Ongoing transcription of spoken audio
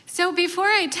So before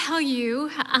I tell you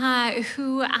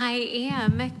who I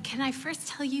am, can I first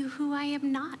tell you who I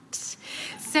am not?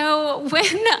 So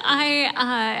when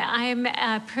I'm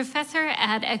a professor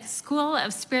at a school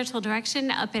of spiritual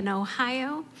direction up in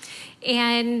Ohio,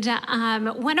 and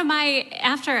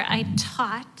after I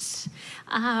taught,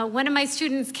 one of my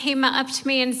students came up to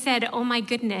me and said, "Oh my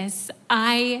goodness,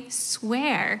 I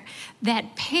swear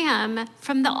that Pam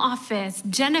from the office,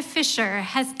 Jenna Fisher,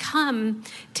 has come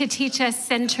to teach us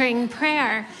centering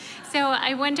prayer." So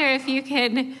I wonder if you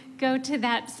could go to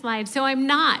that slide. So I'm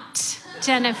not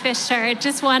Jenna Fisher.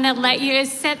 Just want to let you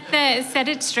set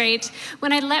it straight.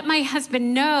 When I let my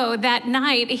husband know that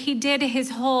night, he did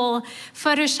his whole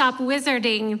Photoshop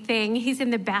wizarding thing. He's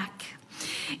in the back.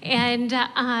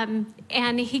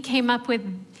 And he came up with,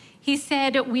 he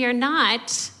said, "We are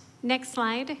not," next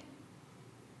slide.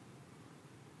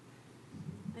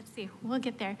 Let's see, we'll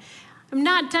get there. "I'm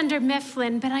not Dunder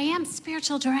Mifflin, but I am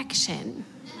spiritual direction.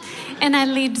 And I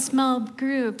lead small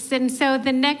groups." And so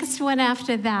the next one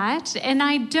after that, and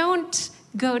I don't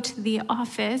go to the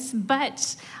office,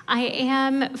 but I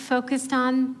am focused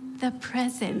on the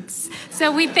presence.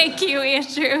 So we thank you,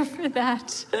 Andrew, for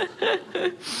that.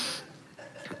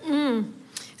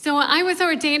 So I was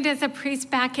ordained as a priest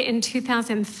back in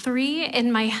 2003,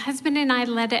 and my husband and I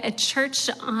led a church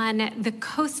on the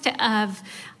coast of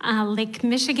Lake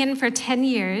Michigan for 10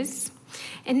 years.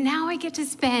 And now I get to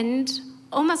spend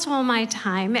almost all my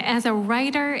time as a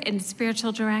writer and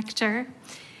spiritual director.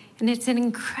 And it's an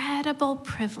incredible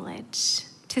privilege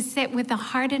to sit with the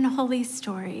heart and holy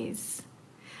stories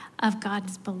of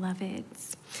God's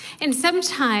beloveds. And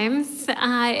sometimes,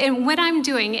 and what I'm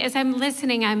doing is I'm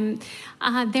listening.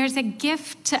 There's a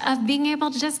gift of being able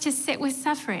just to sit with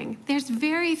suffering. There's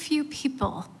very few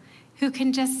people who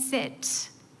can just sit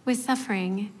with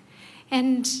suffering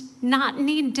and not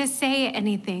need to say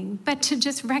anything, but to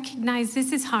just recognize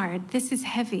this is hard, this is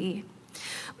heavy.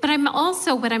 But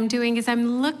what I'm doing is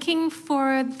I'm looking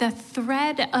for the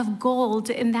thread of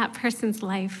gold in that person's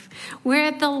life,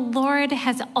 where the Lord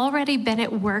has already been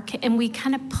at work, and we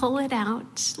kind of pull it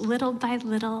out little by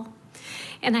little.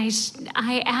 And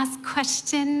I ask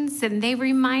questions, and they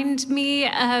remind me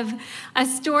of a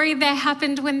story that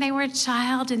happened when they were a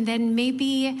child, and then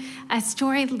maybe a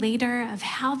story later of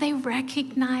how they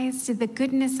recognized the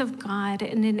goodness of God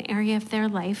in an area of their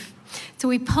life. So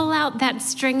we pull out that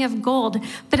string of gold,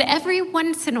 but every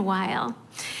once in a while,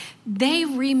 they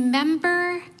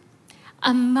remember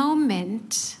a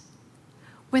moment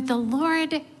where the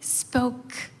Lord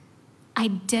spoke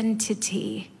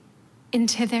identity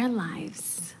into their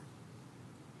lives.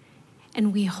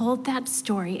 And we hold that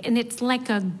story, and it's like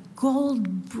a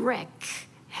gold brick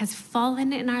has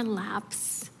fallen in our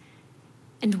laps,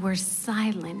 and we're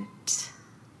silent.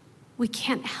 We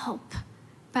can't help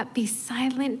but be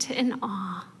silent in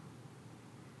awe,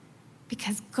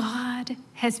 because God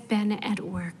has been at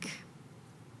work.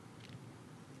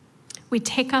 We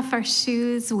take off our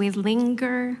shoes, we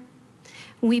linger,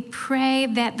 we pray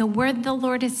that the word the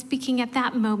Lord is speaking at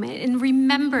that moment and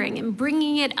remembering and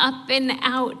bringing it up and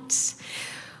out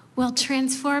will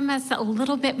transform us a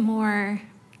little bit more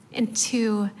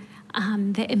into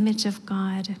the image of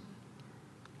God.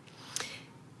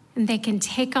 And they can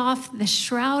take off the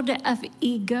shroud of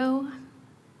ego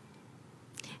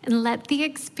and let the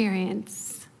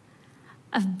experience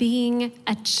of being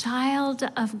a child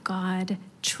of God,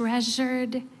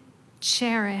 treasured,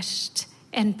 cherished,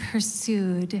 and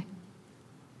pursued,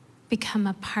 become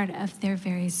a part of their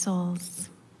very souls.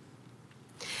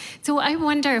 So I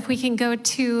wonder if we can go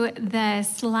to the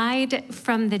slide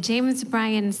from the James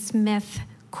Bryan Smith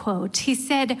quote. He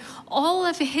said, all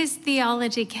of his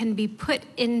theology can be put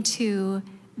into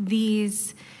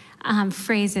these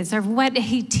phrases, or what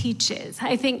he teaches.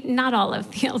 I think not all of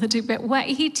theology, but what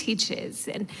he teaches.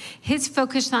 And his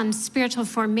focus on spiritual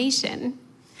formation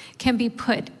can be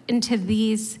put into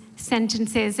these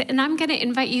sentences, and I'm going to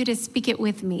invite you to speak it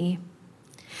with me.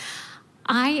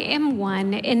 I am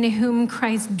one in whom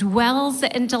Christ dwells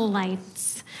and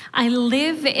delights. I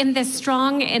live in the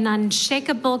strong and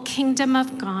unshakable kingdom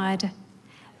of God.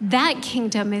 That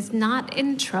kingdom is not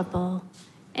in trouble,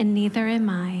 and neither am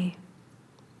I.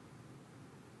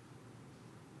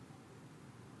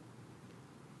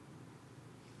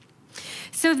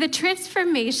 So the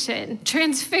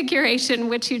transfiguration,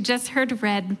 which you just heard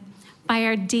read by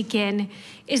our deacon,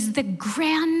 is the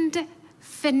grand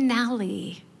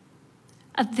finale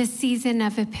of the season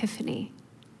of Epiphany.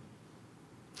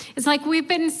 It's like we've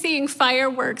been seeing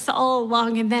fireworks all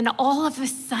along, and then all of a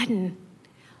sudden,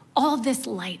 all this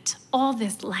light, all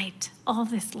this light, all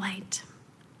this light.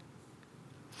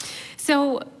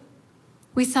 So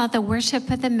We saw the worship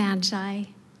of the Magi,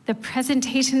 the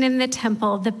presentation in the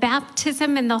temple, the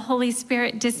baptism in the Holy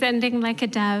Spirit descending like a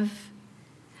dove,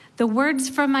 the words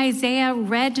from Isaiah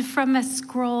read from a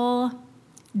scroll,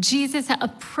 Jesus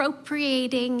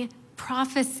appropriating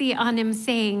prophecy on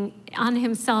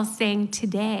himself, saying,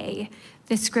 "Today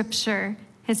the scripture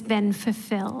has been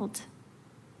fulfilled."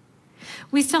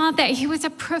 We saw that he was a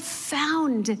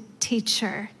profound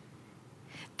teacher,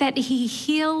 that he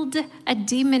healed a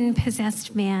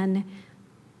demon-possessed man.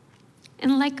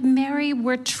 And like Mary,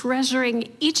 we're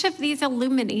treasuring each of these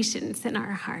illuminations in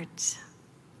our hearts.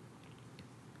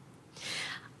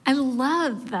 I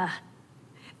love that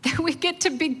we get to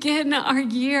begin our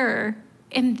year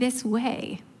in this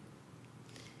way,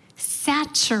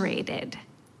 saturated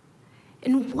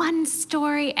in one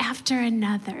story after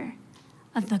another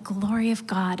of the glory of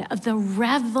God, of the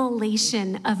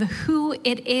revelation of who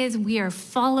it is we are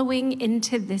following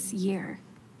into this year.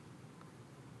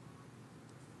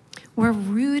 We're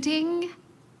rooting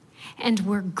and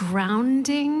we're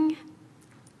grounding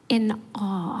in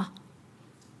awe.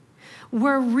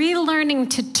 We're relearning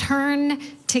to turn,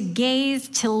 to gaze,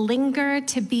 to linger,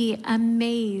 to be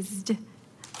amazed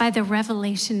by the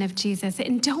revelation of Jesus.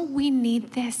 And don't we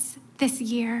need this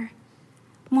year?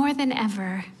 More than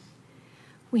ever,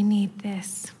 we need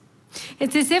this.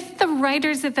 It's as if the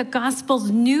writers of the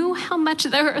Gospels knew how much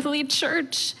the early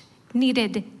church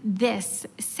needed this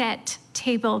set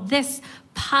table, this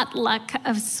potluck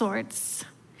of sorts.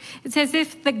 It's as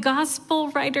if the Gospel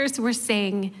writers were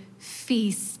saying,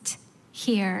 feast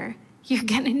here. You're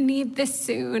going to need this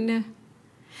soon.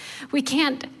 We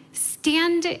can't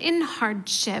stand in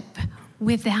hardship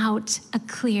without a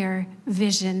clear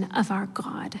vision of our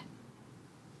God.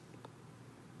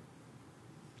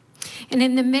 And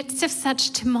in the midst of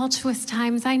such tumultuous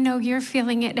times, I know you're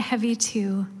feeling it heavy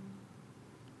too.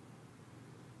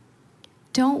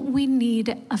 Don't we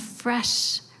need a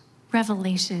fresh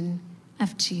revelation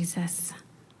of Jesus?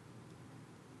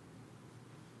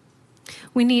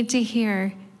 We need to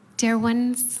hear, dear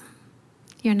ones,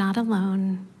 you're not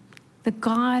alone. The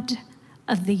God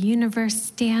of the universe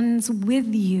stands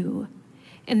with you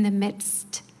in the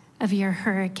midst of your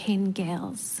hurricane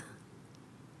gales.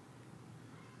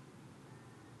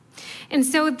 And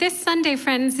so this Sunday,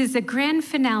 friends, is a grand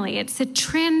finale. It's a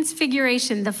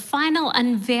transfiguration, the final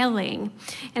unveiling.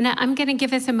 And I'm going to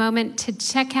give us a moment to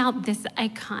check out this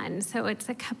icon. So it's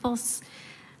a couple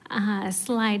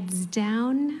slides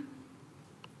down.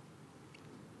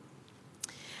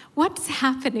 What's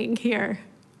happening here?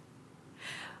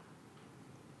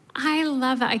 I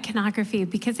love iconography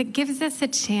because it gives us a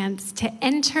chance to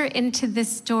enter into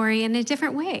this story in a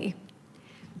different way.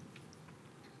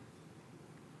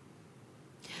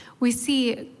 We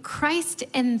see Christ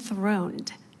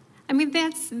enthroned. I mean,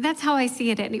 that's how I see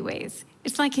it anyways.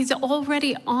 It's like he's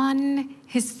already on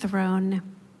his throne.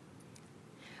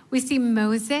 We see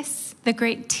Moses, the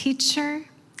great teacher,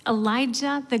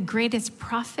 Elijah, the greatest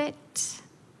prophet.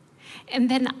 And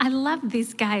then I love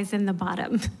these guys in the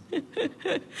bottom.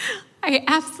 I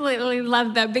absolutely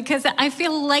love them because I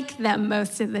feel like them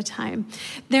most of the time.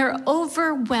 They're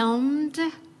overwhelmed,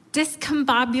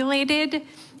 discombobulated,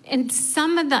 and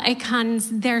some of the icons,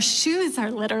 their shoes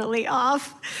are literally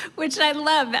off, which I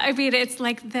love. I mean, it's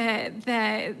like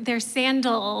their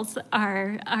sandals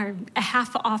are a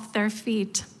half off their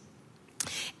feet.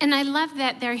 And I love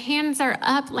that their hands are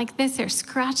up like this. They're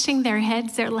scratching their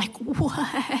heads. They're like,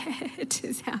 what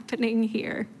is happening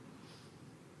here?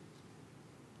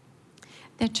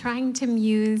 They're trying to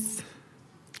muse,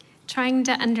 trying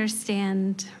to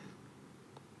understand.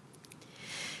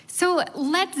 So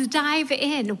let's dive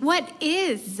in. What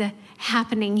is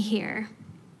happening here?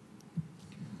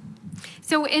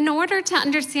 So in order to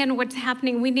understand what's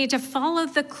happening, we need to follow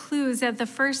the clues of the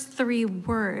first three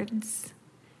words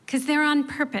because they're on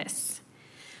purpose.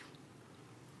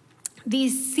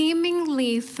 These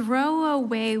seemingly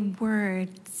throwaway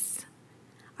words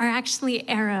are actually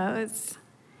arrows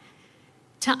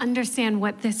to understand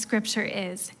what this scripture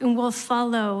is, and we'll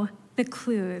follow the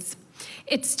clues.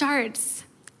 It starts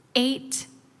 8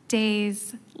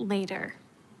 days later.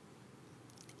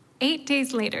 8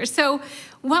 days later. So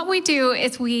what we do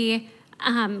is we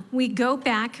go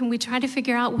back and we try to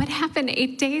figure out what happened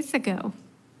 8 days ago.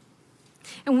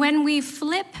 And when we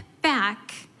flip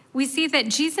back, we see that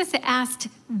Jesus asked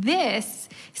this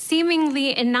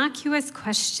seemingly innocuous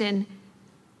question: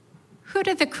 who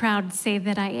do the crowd say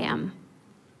that I am?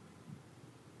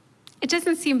 It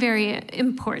doesn't seem very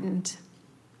important.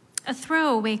 A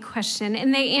throwaway question,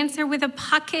 and they answer with a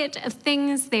pocket of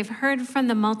things they've heard from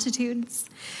the multitudes.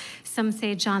 Some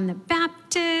say John the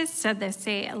Baptist, others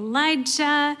say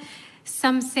Elijah.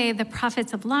 Some say the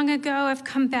prophets of long ago have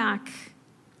come back.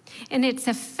 And it's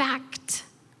a fact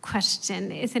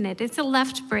question, isn't it? It's a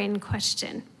left brain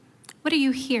question. What are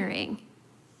you hearing?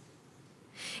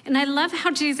 And I love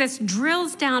how Jesus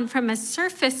drills down from a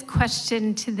surface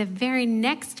question to the very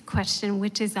next question,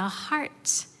 which is a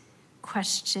heart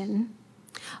question,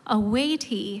 a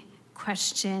weighty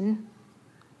question.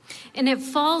 And it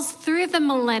falls through the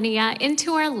millennia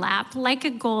into our lap like a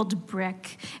gold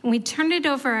brick. And we turn it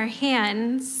over our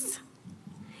hands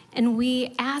and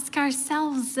we ask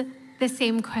ourselves the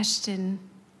same question.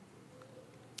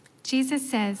 Jesus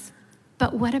says,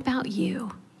 but what about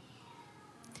you?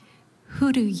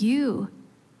 Who do you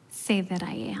say that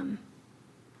I am?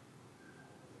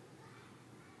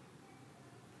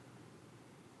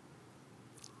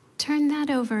 Turn that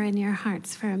over in your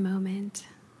hearts for a moment.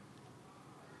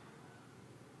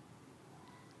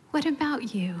 What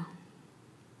about you?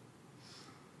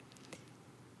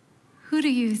 Who do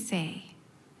you say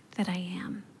that I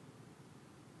am?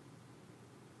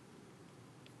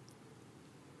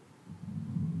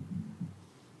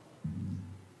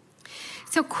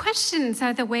 So questions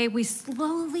are the way we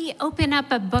slowly open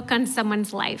up a book on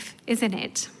someone's life, isn't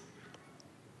it?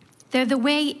 They're the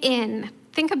way in.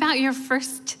 Think about your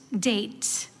first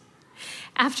date.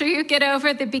 After you get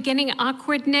over the beginning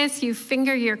awkwardness, you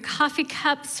finger your coffee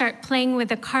cup, start playing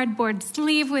with a cardboard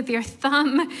sleeve with your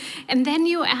thumb, and then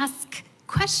you ask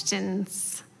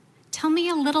questions. Tell me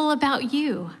a little about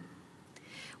you.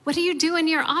 What do you do in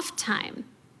your off time?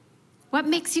 What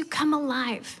makes you come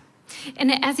alive?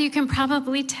 And as you can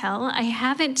probably tell, I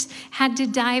haven't had to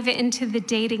dive into the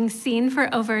dating scene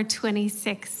for over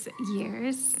 26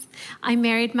 years. I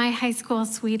married my high school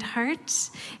sweetheart,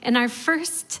 and our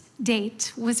first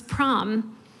date was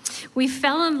prom. We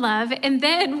fell in love, and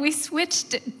then we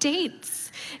switched dates.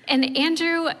 And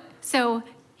Andrew, so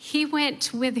he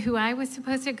went with who I was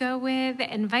supposed to go with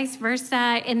and vice versa.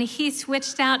 And he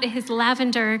switched out his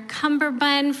lavender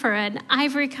cummerbund for an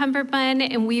ivory cummerbund.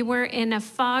 And we were in a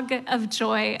fog of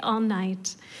joy all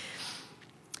night.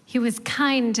 He was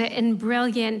kind and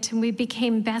brilliant, and we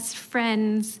became best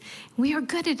friends. We are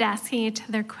good at asking each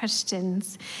other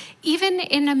questions. Even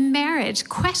in a marriage,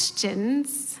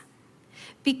 questions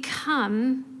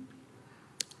become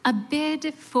a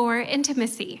bid for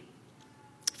intimacy,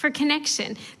 for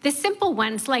connection. The simple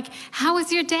ones like, how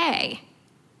was your day?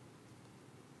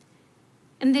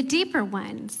 And the deeper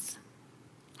ones,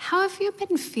 how have you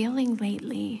been feeling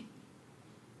lately?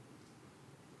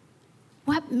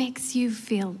 What makes you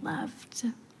feel loved?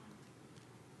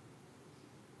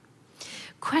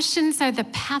 Questions are the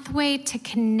pathway to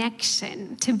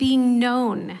connection, to being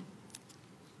known.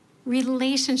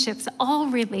 Relationships, all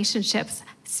relationships,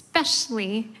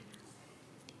 especially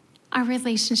our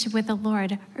relationship with the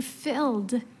Lord, are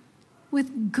filled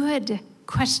with good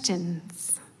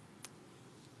questions.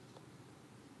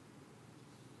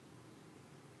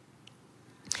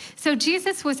 So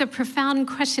Jesus was a profound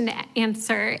question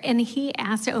answer, and he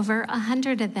asked over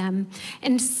 100 of them.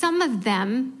 And some of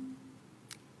them,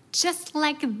 just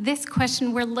like this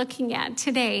question we're looking at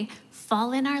today,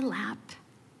 fall in our lap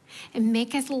and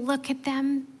make us look at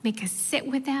them, make us sit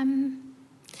with them,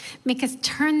 make us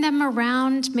turn them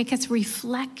around, make us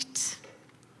reflect.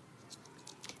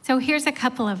 So here's a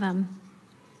couple of them.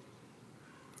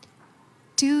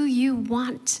 Do you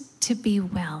want to be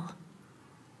well?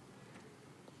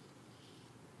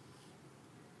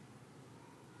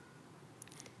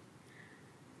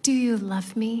 Do you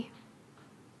love me?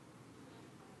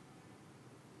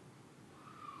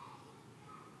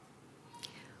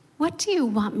 What do you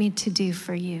want me to do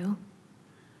for you?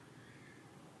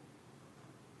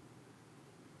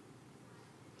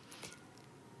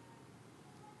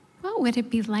 What would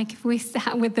it be like if we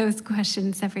sat with those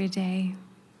questions every day?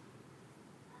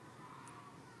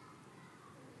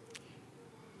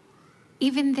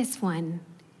 Even this one,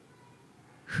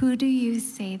 who do you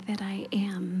say that I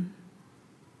am?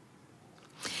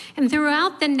 And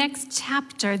throughout the next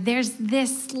chapter, there's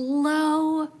this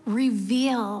slow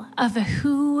reveal of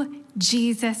who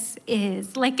Jesus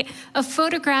is, like a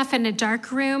photograph in a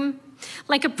dark room,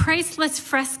 like a priceless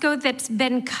fresco that's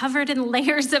been covered in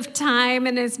layers of time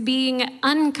and is being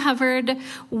uncovered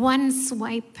one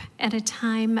swipe at a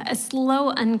time, a slow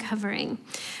uncovering.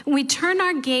 We turn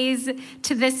our gaze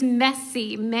to this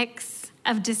messy mix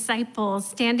of disciples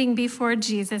standing before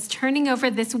Jesus, turning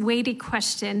over this weighty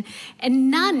question,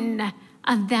 and none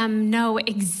of them know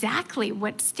exactly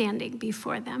what's standing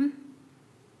before them.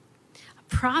 A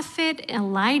prophet,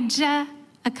 Elijah,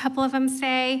 a couple of them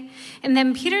say, and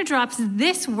then Peter drops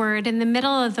this word in the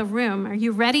middle of the room. Are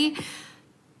you ready?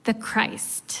 The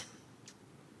Christ.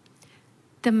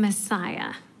 the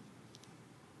Messiah.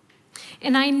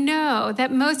 And I know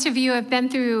that most of you have been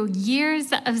through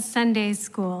years of Sunday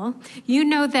school. You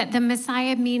know that the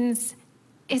Messiah means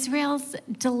Israel's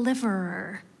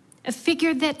deliverer, a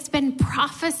figure that's been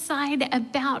prophesied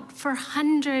about for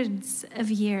hundreds of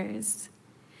years.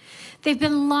 They've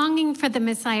been longing for the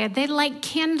Messiah. They light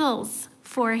candles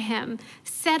for him,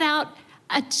 set out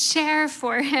a chair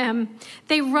for him.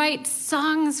 They write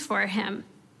songs for him.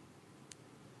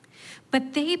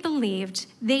 But they believed,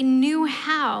 they knew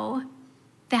how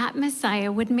that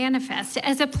Messiah would manifest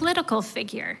as a political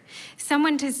figure,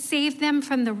 someone to save them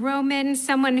from the Romans,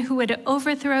 someone who would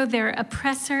overthrow their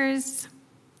oppressors.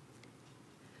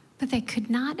 But they could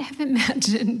not have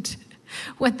imagined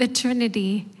what the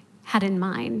Trinity had in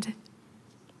mind.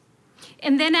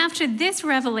 And then after this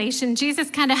revelation, Jesus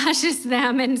kind of hushes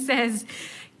them and says,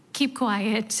 keep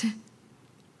quiet.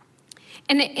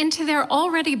 And into their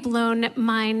already blown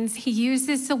minds, he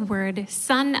uses the word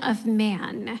Son of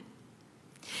Man.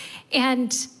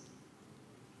 And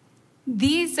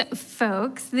these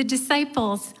folks, the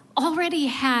disciples, already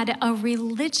had a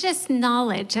religious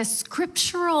knowledge, a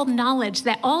scriptural knowledge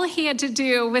that all he had to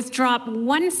do was drop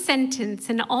one sentence,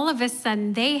 and all of a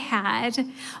sudden they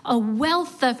had a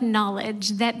wealth of knowledge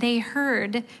that they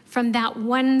heard from that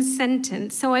one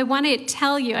sentence. So I want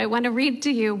to read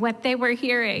to you what they were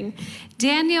hearing.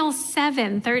 Daniel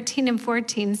 7:13 and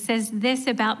 14 says this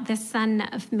about the Son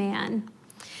of Man.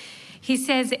 He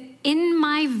says, in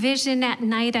my vision at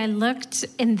night I looked,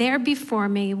 and there before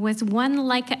me was one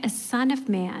like a son of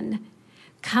man,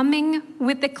 coming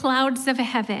with the clouds of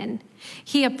heaven.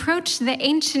 He approached the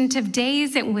Ancient of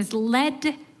Days and was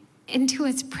led into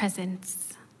his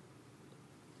presence.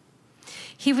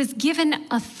 He was given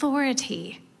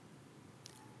authority,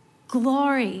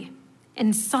 glory,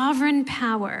 and sovereign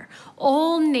power.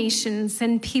 All nations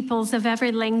and peoples of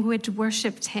every language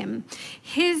worshiped him.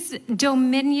 His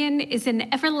dominion is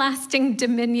an everlasting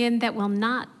dominion that will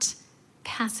not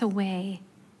pass away.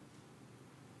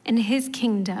 And his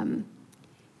kingdom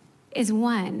is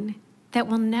one that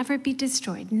will never be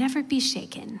destroyed, never be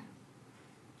shaken.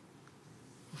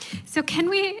 So can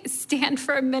we stand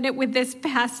for a minute with this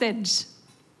passage?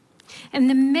 In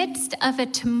the midst of a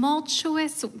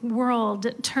tumultuous world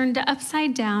turned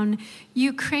upside down,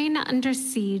 Ukraine under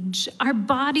siege, our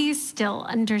bodies still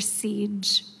under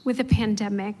siege with a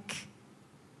pandemic,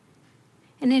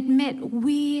 and admit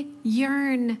we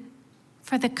yearn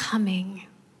for the coming.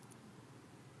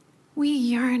 We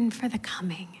yearn for the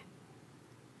coming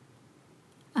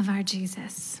of our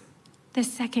Jesus, the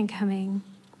second coming.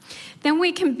 Then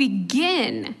we can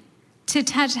begin to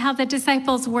touch how the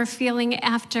disciples were feeling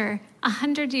after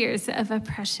 100 years of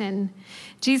oppression.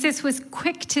 Jesus was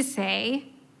quick to say,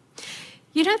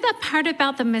 you know that part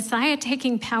about the Messiah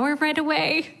taking power right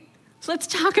away? Let's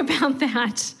talk about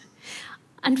that.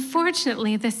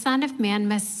 Unfortunately, the Son of Man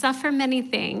must suffer many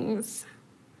things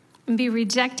and be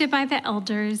rejected by the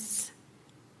elders.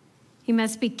 He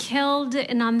must be killed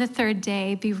and on the third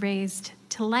day be raised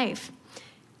to life.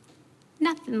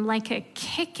 Nothing like a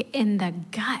kick in the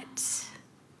gut.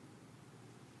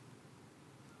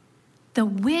 The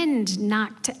wind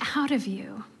knocked out of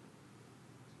you.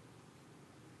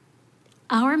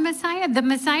 Our Messiah, the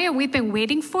Messiah we've been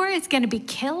waiting for, is going to be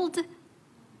killed.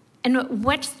 And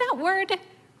what's that word?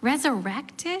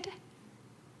 Resurrected?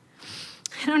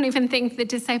 I don't even think the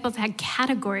disciples had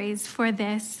categories for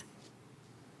this.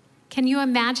 Can you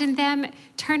imagine them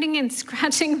turning and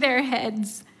scratching their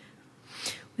heads?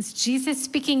 Was Jesus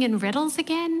speaking in riddles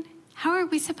again? How are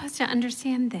we supposed to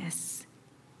understand this?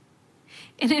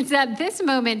 And it's at this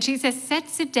moment Jesus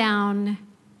sets it down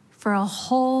for a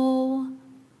whole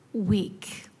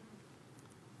week.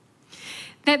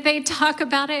 That they talk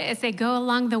about it as they go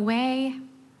along the way,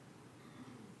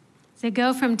 as they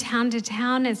go from town to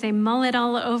town, as they mull it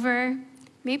all over.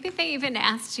 Maybe they even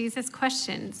ask Jesus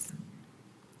questions.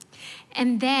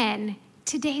 And then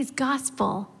today's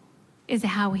gospel is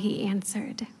how he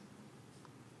answered.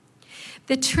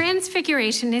 The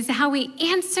transfiguration is how he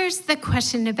answers the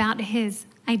question about his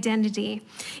identity.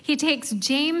 He takes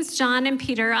James, John, and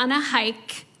Peter on a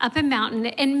hike up a mountain,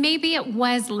 and maybe it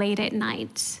was late at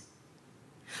night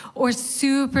or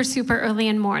super, super early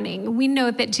in the morning. We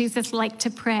know that Jesus liked to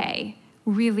pray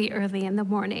really early in the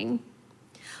morning.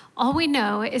 All we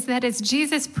know is that as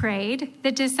Jesus prayed,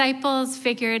 the disciples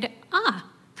figured,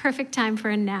 perfect time for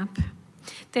a nap.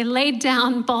 They laid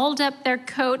down, balled up their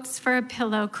coats for a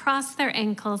pillow, crossed their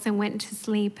ankles, and went to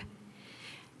sleep.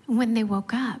 And when they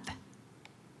woke up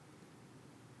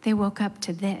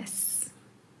to this.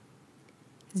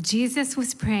 As Jesus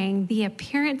was praying, the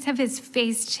appearance of his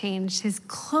face changed. His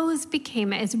clothes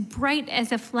became as bright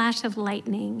as a flash of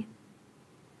lightning.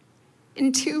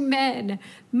 And two men,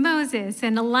 Moses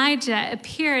and Elijah,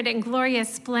 appeared in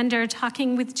glorious splendor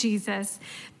talking with Jesus.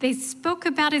 They spoke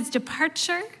about his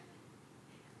departure,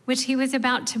 which he was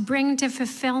about to bring to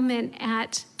fulfillment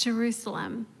at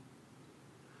Jerusalem.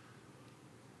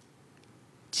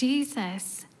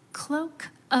 Jesus' cloak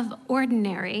of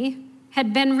ordinary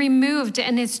had been removed,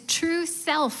 and his true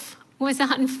self was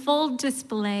on full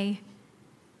display.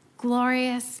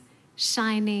 Glorious,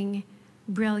 shining,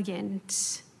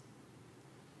 brilliant.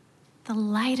 The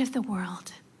light of the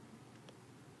world.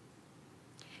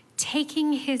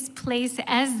 Taking his place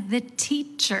as the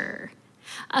teacher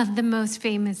of the most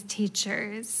famous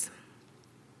teachers.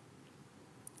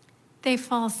 They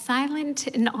fall silent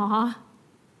in awe.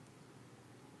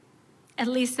 At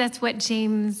least that's what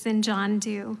James and John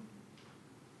do.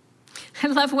 I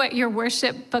love what your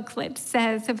worship booklet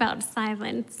says about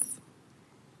silence.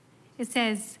 It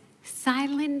says,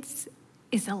 silence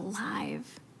is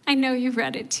alive. I know you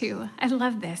read it too. I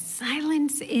love this.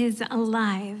 Silence is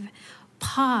alive.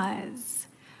 Pause.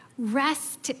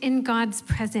 Rest in God's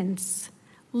presence.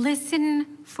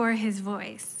 Listen for his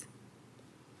voice.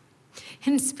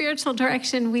 In spiritual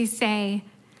direction, we say,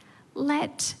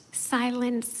 let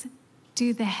silence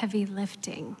do the heavy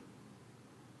lifting.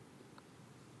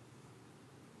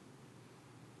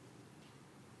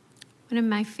 One of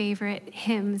my favorite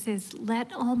hymns is,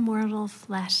 let all mortal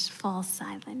flesh fall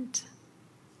silent.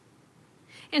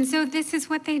 And so this is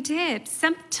what they did.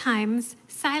 Sometimes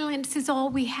silence is all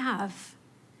we have.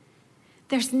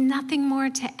 There's nothing more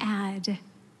to add.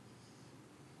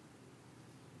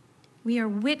 We are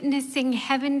witnessing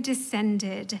heaven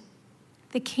descended,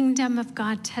 the kingdom of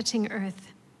God touching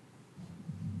earth.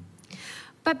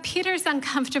 But Peter's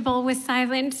uncomfortable with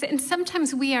silence, and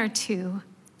sometimes we are too.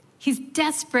 He's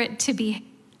desperate to be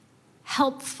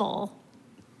helpful.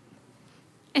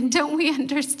 And don't we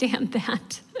understand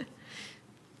that?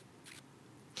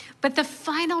 But the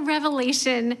final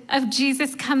revelation of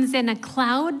Jesus comes in a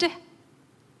cloud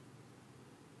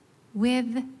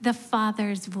with the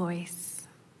Father's voice.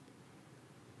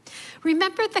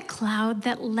 Remember the cloud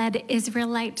that led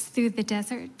Israelites through the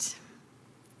desert?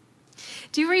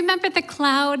 Do you remember the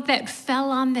cloud that fell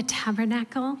on the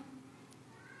tabernacle?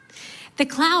 The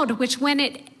cloud which, when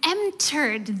it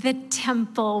entered the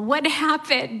temple, what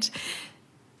happened?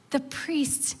 The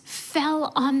priests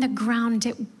fell on the ground.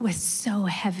 It was so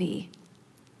heavy.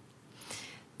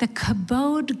 The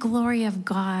kabod glory of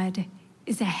God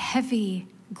is a heavy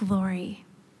glory.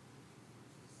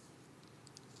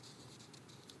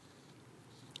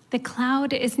 The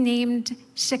cloud is named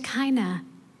Shekinah,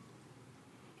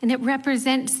 and it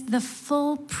represents the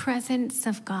full presence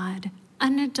of God,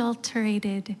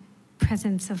 unadulterated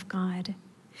presence of God.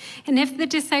 And if the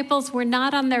disciples were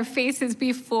not on their faces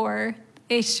before,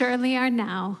 they surely are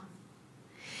now.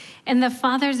 And the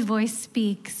Father's voice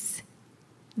speaks,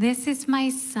 "This is my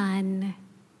Son,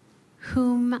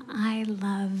 whom I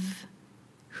love,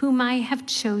 whom I have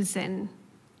chosen.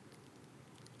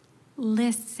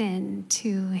 Listen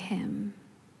to him."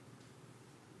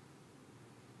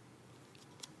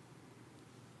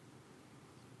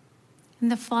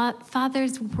 And the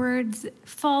Father's words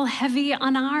fall heavy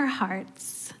on our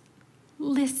hearts.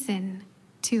 Listen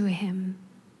to him.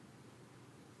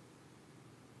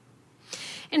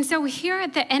 And so here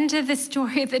at the end of the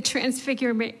story of the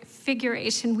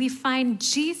Transfiguration, we find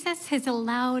Jesus has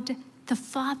allowed the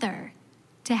Father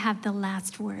to have the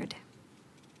last word.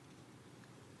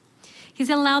 He's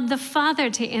allowed the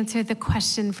Father to answer the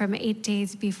question from 8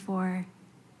 days before.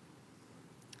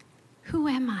 Who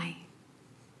am I?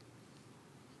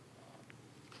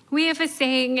 We have a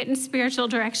saying in spiritual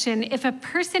direction, if a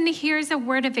person hears a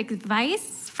word of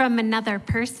advice from another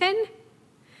person,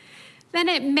 then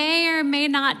it may or may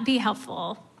not be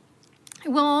helpful. It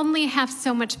will only have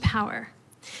so much power.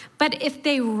 But if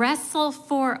they wrestle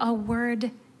for a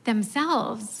word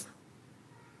themselves,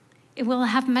 it will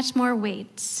have much more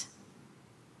weight.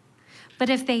 But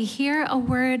if they hear a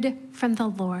word from the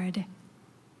Lord,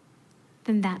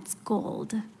 then that's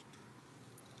gold.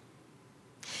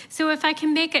 So if I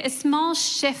can make a small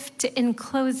shift in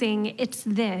closing, it's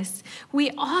this.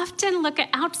 We often look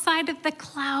outside of the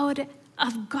cloud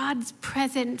of God's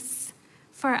presence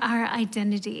for our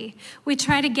identity. We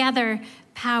try to gather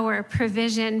power,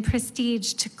 provision,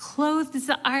 prestige to clothe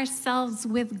ourselves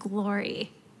with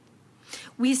glory.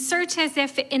 We search as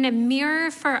if in a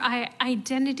mirror for our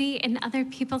identity in other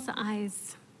people's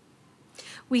eyes.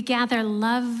 We gather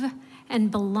love and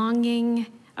belonging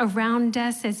around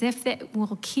us as if it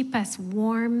will keep us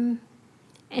warm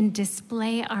and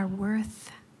display our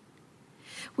worth.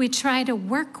 We try to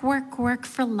work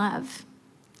for love,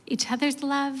 each other's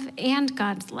love and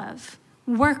God's love.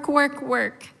 Work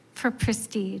for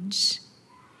prestige.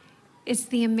 It's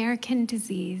the American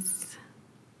disease.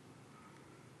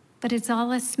 But it's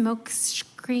all a smoke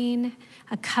screen,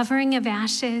 a covering of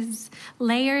ashes,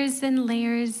 layers and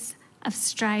layers of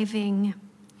striving.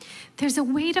 There's a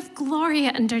weight of glory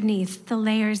underneath the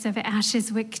layers of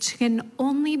ashes which can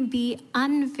only be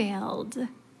unveiled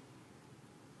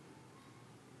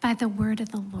by the word of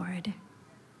the Lord.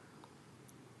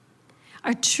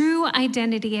 Our true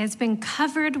identity has been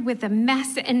covered with the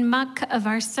mess and muck of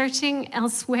our searching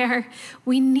elsewhere.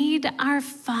 We need our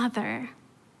Father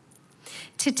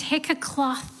to take a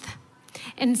cloth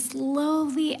and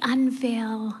slowly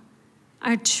unveil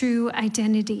our true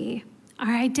identity.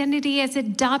 Our identity as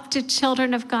adopted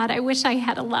children of God. I wish I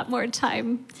had a lot more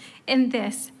time in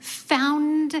this.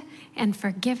 Found and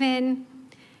forgiven.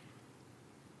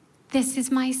 This is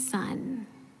my son.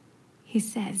 He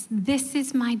says, this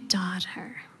is my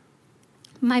daughter,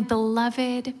 my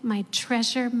beloved, my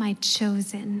treasure, my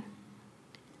chosen.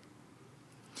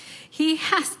 He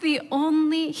is the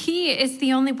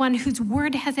only one whose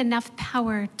word has enough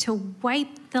power to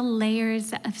wipe the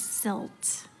layers of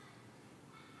silt.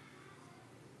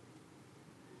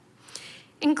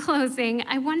 In closing,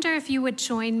 I wonder if you would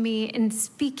join me in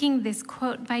speaking this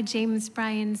quote by James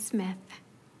Bryan Smith.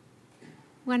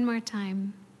 One more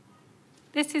time.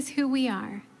 This is who we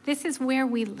are. This is where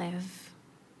we live.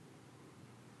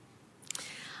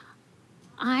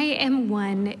 I am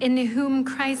one in whom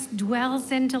Christ dwells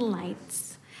and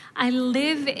delights. I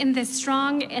live in the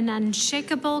strong and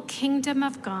unshakable kingdom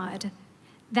of God.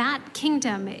 That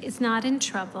kingdom is not in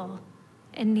trouble,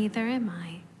 and neither am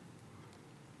I.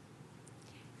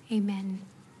 Amen.